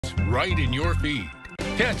right in your feed.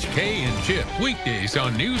 Catch Kay and Chip weekdays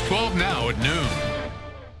on News 12 Now at noon.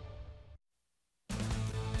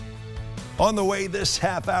 On the way this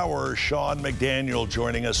half hour, Sean McDaniel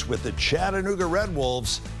joining us with the Chattanooga Red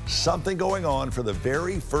Wolves. Something going on for the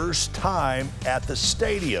very first time at the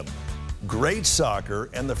stadium. Great soccer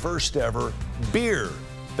and the first ever beer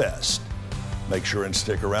fest. Make sure and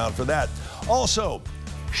stick around for that. Also,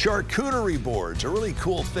 charcuterie boards, a really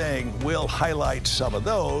cool thing. We'll highlight some of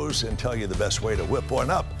those and tell you the best way to whip one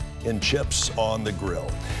up in Chips on the Grill.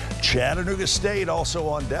 Chattanooga State also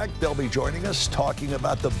on deck. They'll be joining us talking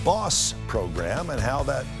about the BOSS program and how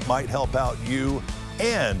that might help out you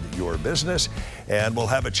and your business. And we'll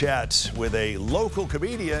have a chat with a local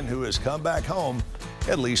comedian who has come back home,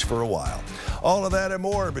 at least for a while. All of that and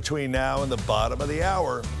more between now and the bottom of the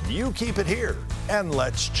hour. You keep it here and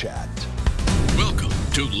let's chat. Welcome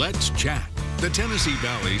to Let's Chat, the Tennessee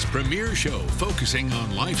Valley's premier show focusing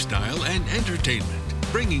on lifestyle and entertainment,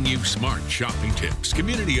 bringing you smart shopping tips,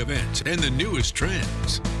 community events, and the newest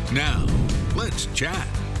trends. Now, let's chat.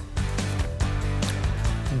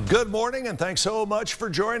 Good morning, and thanks so much for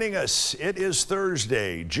joining us. It is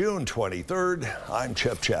Thursday, June 23rd. I'm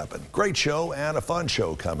Chip Chapman. Great show and a fun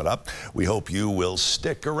show coming up. We hope you will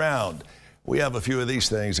stick around. We have a few of these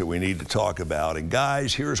things that we need to talk about. And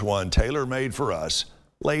guys, here's one tailor-made for us.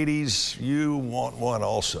 Ladies, you want one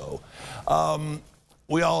also.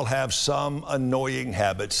 We all have some annoying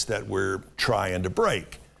habits that we're trying to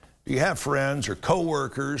break. You have friends or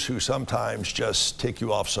coworkers who sometimes just tick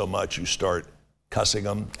you off so much you start cussing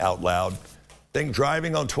them out loud. Think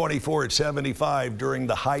driving on 24 at 75 during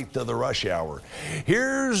the height of the rush hour.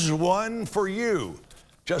 Here's one for you.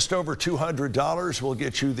 Just over $200 will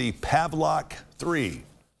get you the Pavlok 3.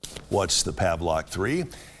 What's the Pavlok 3?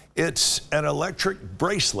 It's an electric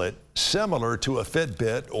bracelet similar to a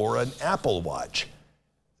Fitbit or an Apple Watch.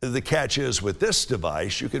 The catch is with this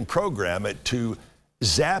device, you can program it to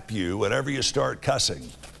zap you whenever you start cussing.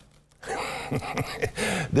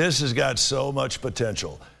 This has got so much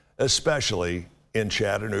potential, especially in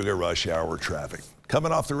Chattanooga rush hour traffic.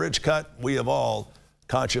 Coming off the Ridge Cut, we have all,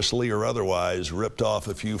 consciously or otherwise, ripped off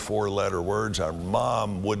a few four-letter words our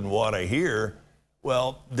mom wouldn't want to hear.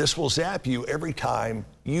 Well, this will zap you every time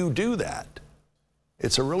you do that.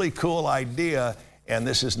 It's a really cool idea. And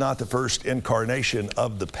this is not the first incarnation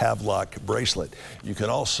of the Pavlok bracelet. You can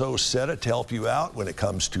also set it to help you out when it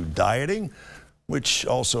comes to dieting, which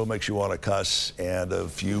also makes you want to cuss, and a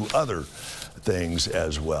few other things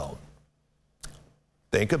as well.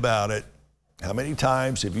 Think about it. How many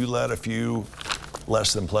times have you let a few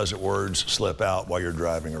less than pleasant words slip out while you're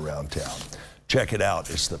driving around town? Check it out.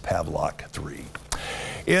 It's the Pavlok 3.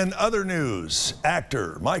 In other news,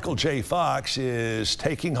 actor Michael J. Fox is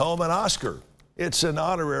taking home an Oscar. It's an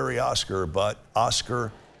honorary Oscar, but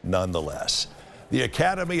Oscar nonetheless. The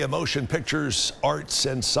Academy of Motion Pictures Arts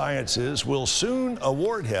and Sciences will soon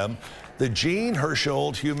award him the Jean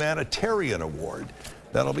Hersholt Humanitarian Award.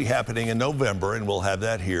 That'll be happening in November, and we'll have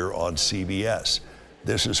that here on CBS.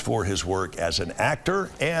 This is for his work as an actor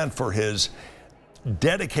and for his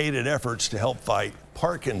dedicated efforts to help fight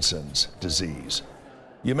Parkinson's disease.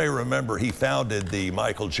 You may remember he founded the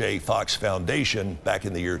Michael J. Fox Foundation back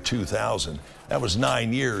in the year 2000. That was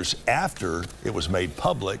 9 years after it was made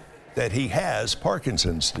public that he has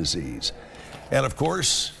Parkinson's disease. And of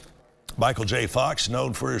course, Michael J. Fox,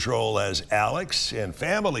 known for his role as Alex in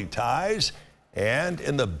Family Ties and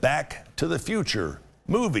in the Back to the Future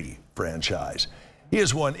movie franchise. He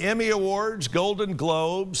has won Emmy Awards, Golden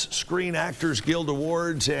Globes, Screen Actors Guild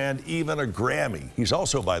Awards, and even a Grammy. He's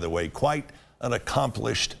also, by the way, quite an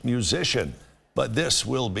accomplished musician, but this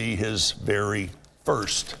will be his very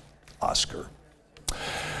first Oscar.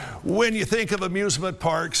 When you think of amusement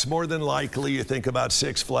parks, more than likely you think about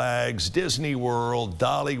Six Flags, Disney World,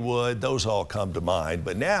 Dollywood, those all come to mind.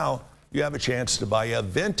 But now you have a chance to buy a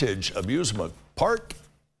vintage amusement park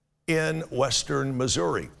in western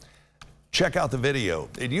Missouri. Check out the video.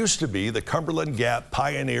 It used to be the Cumberland Gap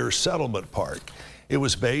Pioneer Settlement Park. It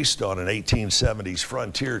was based on an 1870s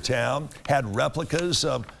frontier town, had replicas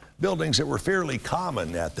of buildings that were fairly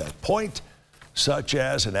common at that point, such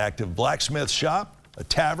as an active blacksmith shop, a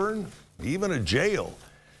tavern, even a jail.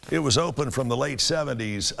 It was open from the late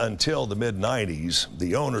 70s until the mid-90s.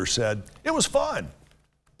 The owner said it was fun,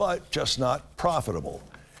 but just not profitable.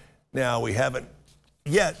 Now, we haven't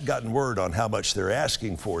yet gotten word on how much they're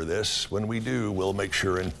asking for this. When we do, we'll make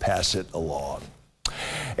sure and pass it along.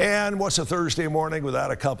 And what's a Thursday morning without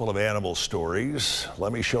a couple of animal stories?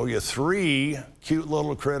 Let me show you 3 cute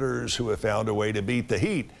little critters who have found a way to beat the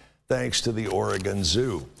heat thanks to the Oregon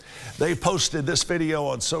Zoo. They posted this video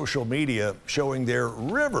on social media showing their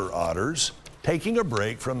river otters taking a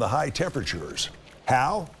break from the high temperatures.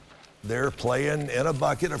 How? They're playing in a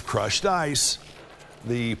bucket of crushed ice.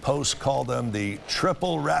 The post called them the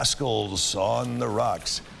triple rascals on the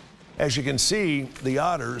rocks. As you can see, the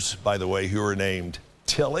otters, by the way, who are named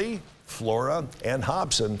Tilly, Flora, and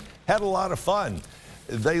Hobson, had a lot of fun.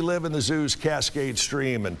 They live in the zoo's Cascade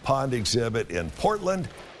Stream and Pond exhibit in Portland.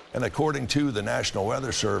 And according to the National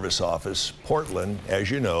Weather Service office, Portland,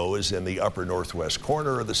 as you know, is in the upper northwest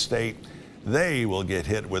corner of the state. They will get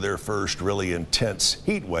hit with their first really intense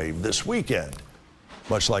heat wave this weekend,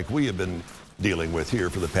 much like we have been dealing with here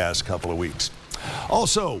for the past couple of weeks.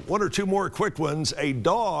 Also, one or two more quick ones. A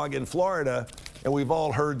dog in Florida, and we've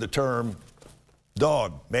all heard the term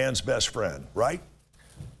dog, man's best friend, right?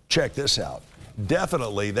 Check this out.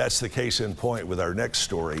 Definitely that's the case in point with our next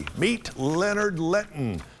story. Meet Leonard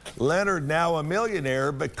Lenton. Leonard now a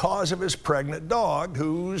millionaire because of his pregnant dog,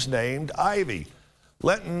 who's named Ivy.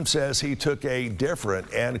 Lenton says he took a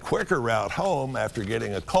different and quicker route home after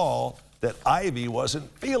getting a call that Ivy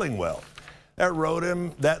wasn't feeling well. That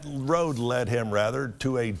road led him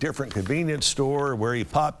to a different convenience store where he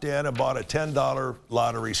popped in and bought a $10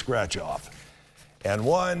 lottery scratch-off and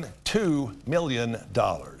won $2 million.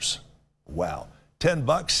 Wow, 10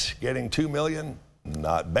 bucks getting $2 million,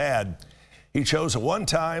 not bad. He chose a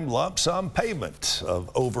one-time lump sum payment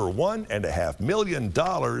of over $1.5 million,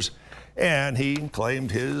 and he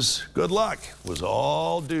claimed his good luck was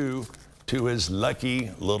all due to his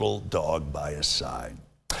lucky little dog by his side.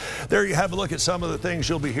 There you have a look at some of the things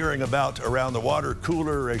you'll be hearing about around the water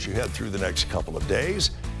cooler as you head through the next couple of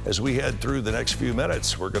days. As we head through the next few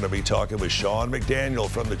minutes, we're going to be talking with Sean McDaniel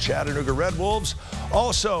from the Chattanooga Red Wolves.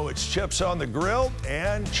 Also, it's Chips on the Grill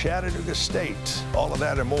and Chattanooga State. All of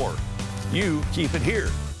that and more. You keep it here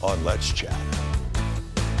on Let's Chat.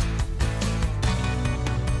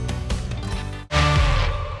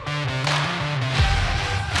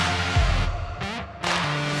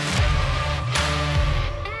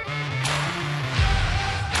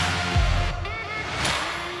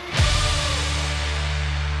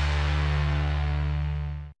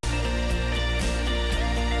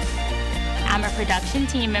 I'm a production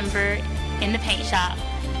team member in the paint shop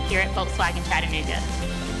here at Volkswagen Chattanooga,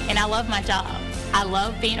 and I love my job. I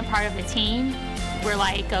love being a part of a team. We're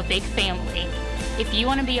like a big family. If you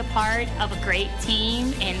want to be a part of a great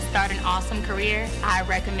team and start an awesome career, I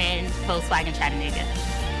recommend Volkswagen Chattanooga.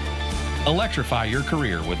 Electrify your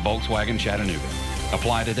career with Volkswagen Chattanooga.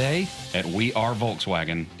 Apply today at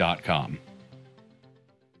wearevolkswagen.com.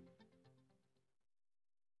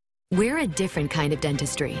 We're a different kind of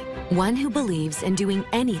dentistry, one who believes in doing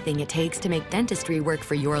anything it takes to make dentistry work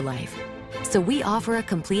for your life. So we offer a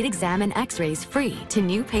complete exam and x-rays free to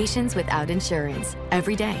new patients without insurance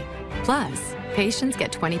every day. Plus, patients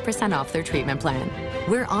get 20% off their treatment plan.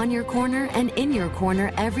 We're on your corner and in your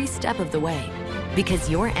corner every step of the way, because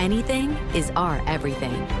your anything is our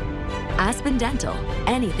everything. Aspen Dental,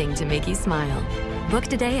 anything to make you smile. Book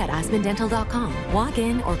today at aspendental.com. Walk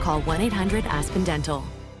in or call 1-800-ASPEN-DENTAL.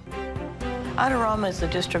 Autorama is a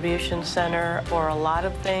distribution center for a lot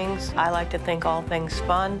of things. I like to think all things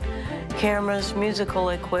fun. Cameras, musical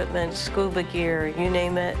equipment, scuba gear, you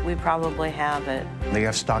name it, we probably have it. They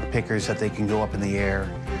have stock pickers that they can go up in the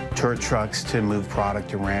air, tour trucks to move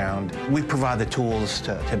product around. We provide the tools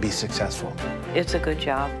to be successful. It's a good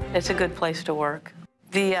job. It's a good place to work.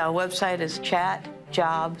 The website is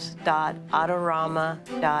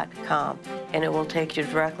chatjobs.autorama.com, and it will take you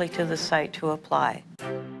directly to the site to apply.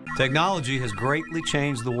 Technology has greatly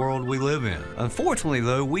changed the world we live in. Unfortunately,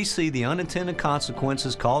 though, we see the unintended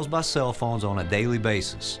consequences caused by cell phones on a daily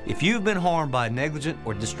basis. If you've been harmed by a negligent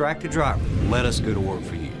or distracted driver, let us go to work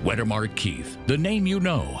for you. Weddermark Keith, the name you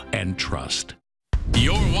know and trust.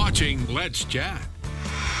 You're watching Let's Chat.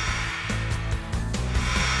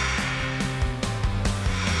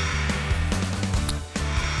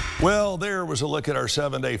 Well, there was a look at our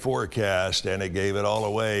 7-day forecast, and it gave it all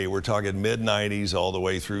away. We're talking mid-90s all the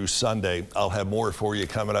way through Sunday. I'll have more for you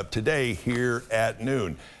coming up today here at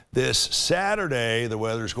noon. This Saturday, the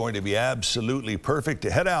weather's going to be absolutely perfect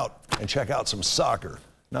to head out and check out some soccer.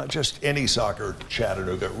 Not just any soccer,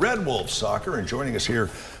 Chattanooga Red Wolves soccer. And joining us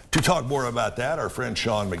here to talk more about that, our friend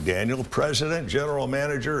Sean McDaniel, President, General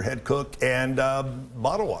Manager, Head Cook, and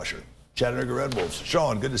Bottle Washer. Chattanooga Red Wolves.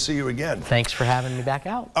 Sean, good to see you again. Thanks for having me back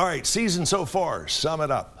out. All right, season so far, sum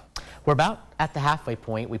it up. We're about at the halfway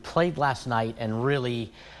point. We played last night and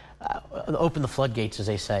really open the floodgates, as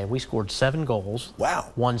they say. We scored 7 goals.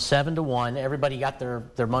 Wow. Won 7-1. Everybody got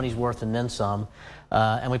their money's worth and then some.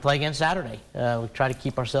 And we play again Saturday. We try to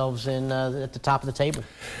keep ourselves at the top of the table.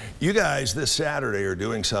 You guys this Saturday are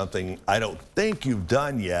doing something I don't think you've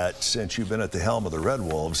done yet since you've been at the helm of the Red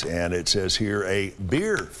Wolves, and it says here a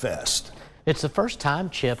beer fest. It's the first time,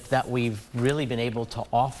 Chip, that we've really been able to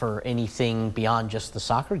offer anything beyond just the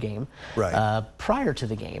soccer game prior to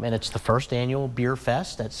the game. And it's the first annual beer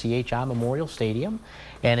fest at CHI Memorial Stadium.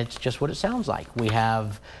 And it's just what it sounds like. We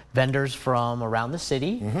have vendors from around the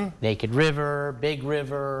city, Naked River, Big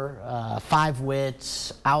River, Five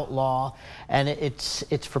Wits, Outlaw. And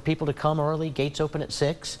it's for people to come early. Gates open at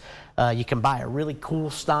 6. You can buy a really cool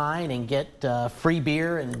stein and get free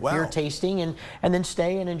beer and beer tasting, and then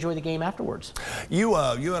stay and enjoy the game afterwards. You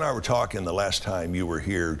and I were talking the last time you were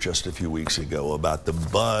here just a few weeks ago about the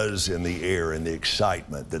buzz in the air and the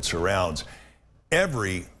excitement that surrounds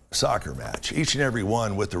every soccer match, each and every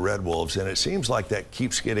one with the Red Wolves, and it seems like that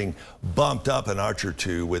keeps getting bumped up a notch or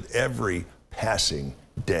two with every passing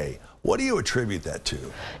day. What do you attribute that to?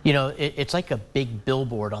 You know, it's like a big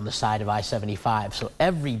billboard on the side of I-75. So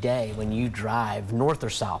every day when you drive north or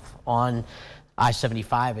south on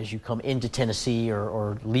I-75 as you come into Tennessee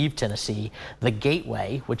or leave Tennessee, the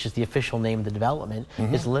gateway, which is the official name of the development,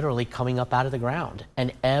 is literally coming up out of the ground.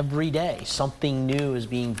 And every day something new is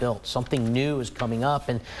being built, something new is coming up.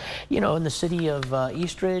 And, you know, in the city of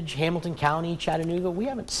Eastridge, Hamilton County, Chattanooga, we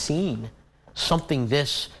haven't seen something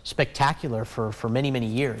this spectacular for many, many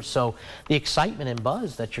years. So the excitement and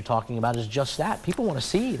buzz that you're talking about is just that. People want to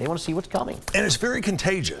see. They want to see what's coming. And it's very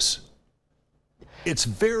contagious. It's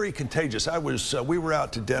very contagious. We were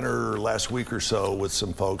out to dinner last week or so with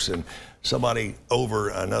some folks, and somebody over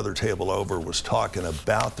another table over was talking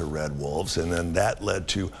about the Red Wolves, and then that led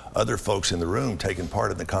to other folks in the room taking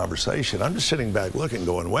part in the conversation. I'm just sitting back looking,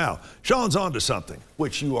 going, wow, Sean's onto something,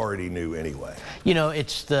 which you already knew anyway. You know,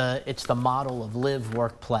 it's the model of live,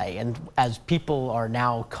 work, play, and as people are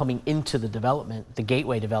now coming into the development, the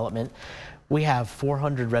gateway development, we have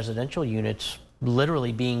 400 residential units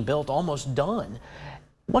literally being built, almost done.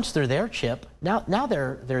 Once they're there, Chip, now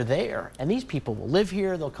they're there, and these people will live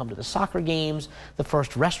here. They'll come to the soccer games. The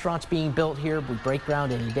first restaurant's being built here. We break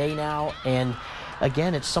ground any day now, and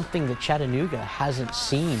again, it's something that Chattanooga hasn't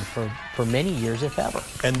seen for many years, if ever.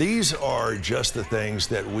 And these are just the things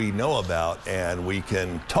that we know about and we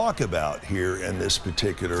can talk about here in this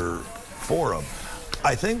particular forum.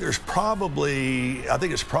 I think it's probably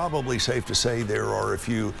safe to say there are a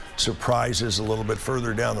few surprises a little bit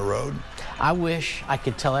further down the road. I wish I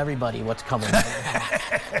could tell everybody what's coming.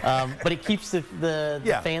 But it keeps the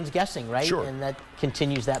fans guessing, right? Sure. And that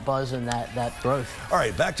continues that buzz and that growth. All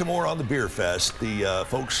right, back to more on the Beer Fest. The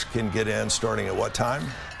folks can get in starting at what time?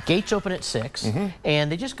 Gates open at 6,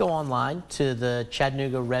 and they just go online to the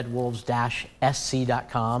Chattanooga Red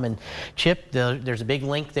Wolves-SC.com, and Chip, there's a big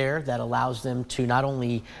link there that allows them to not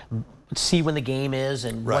only see when the game is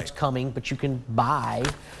and what's coming, but you can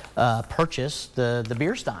purchase the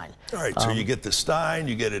beer stein. All right, so you get the stein,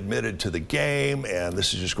 you get admitted to the game, and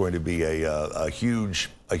this is just going to be a huge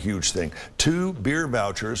thing. 2 beer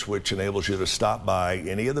vouchers, which enables you to stop by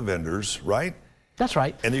any of the vendors, right? That's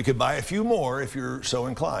right. And you could buy a few more if you're so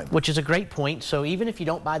inclined. Which is a great point. So even if you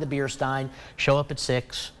don't buy the beer stein, show up at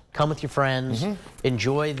 6, come with your friends,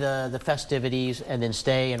 enjoy the festivities, and then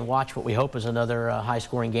stay and watch what we hope is another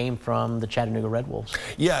high-scoring game from the Chattanooga Red Wolves.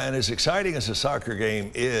 Yeah, and as exciting as a soccer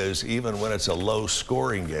game is, even when it's a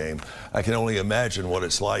low-scoring game, I can only imagine what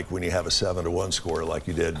it's like when you have a 7-1 score like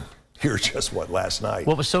you did here just, last night.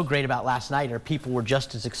 What was so great about last night are people were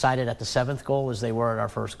just as excited at the 7th goal as they were at our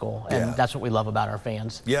first goal. And that's what we love about our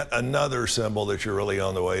fans. Yet another symbol that you're really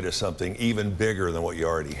on the way to something even bigger than what you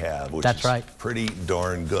already have, which is pretty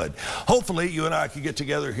darn good. Hopefully, you and I can get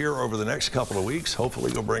together here over the next couple of weeks.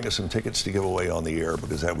 Hopefully, you'll bring us some tickets to give away on the air,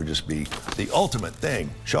 because that would just be the ultimate thing.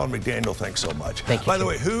 Sean McDaniel, thanks so much. Thank you. By the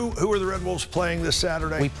way, who are the Red Wolves playing this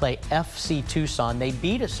Saturday? We play FC Tucson. They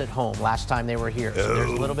beat us at home last time they were here. So there's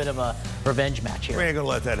a little bit of a revenge match here. We ain't gonna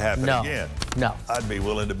let that happen again. No. I'd be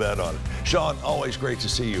willing to bet on it. Sean, always great to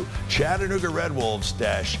see you. Chattanooga Red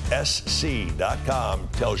Wolves-SC.com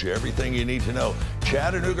tells you everything you need to know.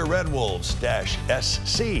 Chattanooga Red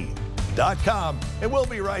Wolves-SC.com. And we'll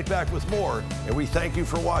be right back with more. And we thank you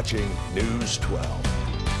for watching News 12.